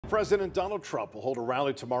President Donald Trump will hold a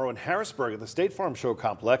rally tomorrow in Harrisburg at the State Farm Show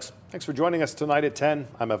complex. Thanks for joining us tonight at 10.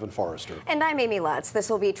 I'm Evan Forrester. And I'm Amy Lutz. This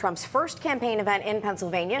will be Trump's first campaign event in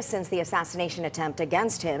Pennsylvania since the assassination attempt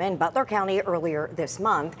against him in Butler County earlier this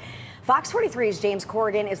month. Fox 43's James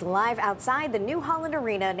Corrigan is live outside the new Holland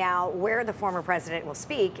Arena now, where the former president will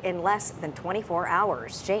speak in less than 24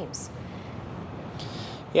 hours. James.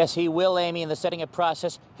 Yes, he will, Amy, and the setting up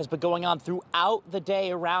process has been going on throughout the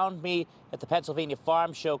day around me at the Pennsylvania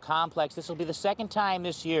Farm Show complex. This will be the second time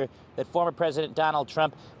this year that former President Donald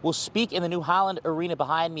Trump will speak in the new Holland Arena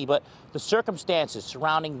behind me, but the circumstances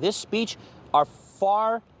surrounding this speech are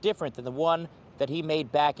far different than the one that he made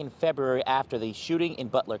back in February after the shooting in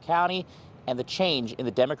Butler County and the change in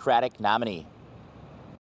the Democratic nominee.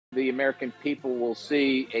 The American people will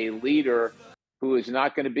see a leader who is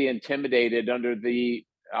not going to be intimidated under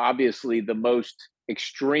obviously the most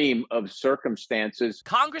extreme of circumstances.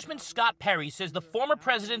 Congressman Scott Perry says the former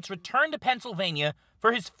president's return to Pennsylvania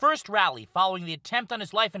for his first rally following the attempt on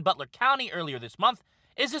his life in Butler County earlier this month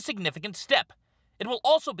is a significant step. It will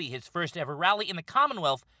also be his first ever rally in the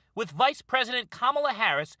Commonwealth, with Vice President Kamala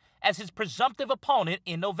Harris as his presumptive opponent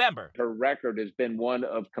in November. Her record has been one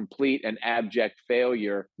of complete and abject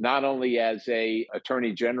failure, not only as an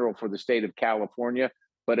attorney general for the state of California,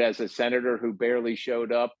 but as a senator who barely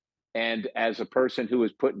showed up and as a person who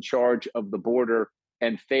was put in charge of the border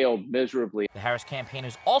and failed miserably. The Harris campaign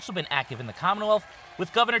has also been active in the Commonwealth,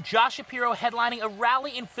 with Governor Josh Shapiro headlining a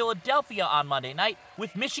rally in Philadelphia on Monday night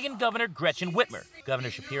with Michigan Governor Gretchen Whitmer.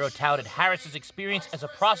 Governor Shapiro touted Harris's experience as a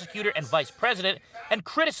prosecutor and vice president and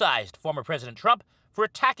criticized former President Trump for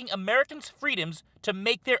attacking Americans' freedoms to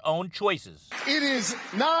make their own choices. It is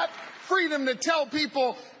not freedom to tell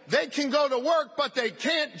people they can go to work, but they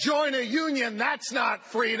can't join a union. That's not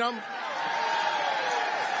freedom.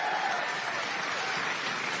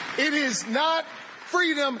 It is not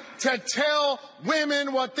freedom to tell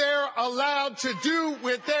women what they're allowed to do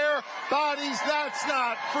with their bodies. That's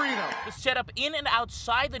not freedom. The setup in and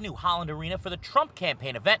outside the new Holland Arena for the Trump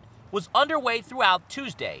campaign event was underway throughout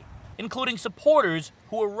Tuesday, including supporters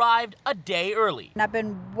who arrived a day early. And I've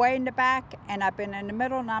been way in the back and I've been in the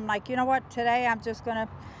middle, and I'm like, you know what, today I'm just going to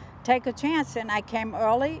take a chance. And I came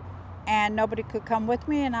early and nobody could come with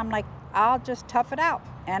me, and I'm like, I'll just tough it out.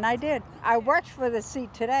 And I did. I worked for the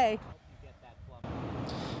seat today.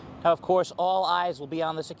 Now, of course, all eyes will be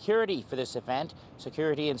on the security for this event.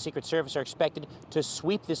 Security and Secret Service are expected to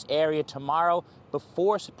sweep this area tomorrow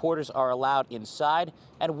before supporters are allowed inside.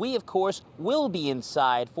 And we, of course, will be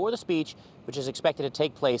inside for the speech, which is expected to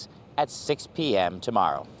take place at 6 p.m.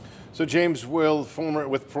 tomorrow. So, James, with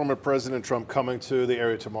former President Trump coming to the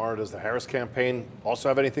area tomorrow, does the Harris campaign also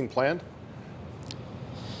have anything planned?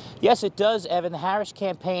 Yes, it does, Evan. The Harris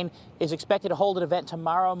campaign is expected to hold an event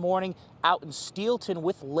tomorrow morning out in Steelton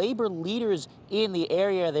with labor leaders in the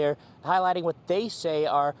area there, highlighting what they say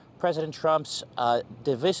are President Trump's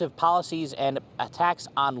divisive policies and attacks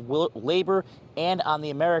on labor and on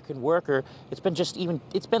the American worker. It's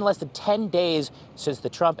been less than 10 days since the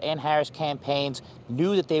Trump and Harris campaigns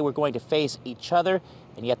knew that they were going to face each other,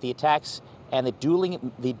 and yet the attacks and the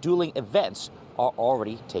dueling events are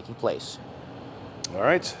already taking place. All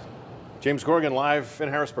right. James Corrigan live in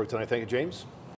Harrisburg tonight. Thank you, James.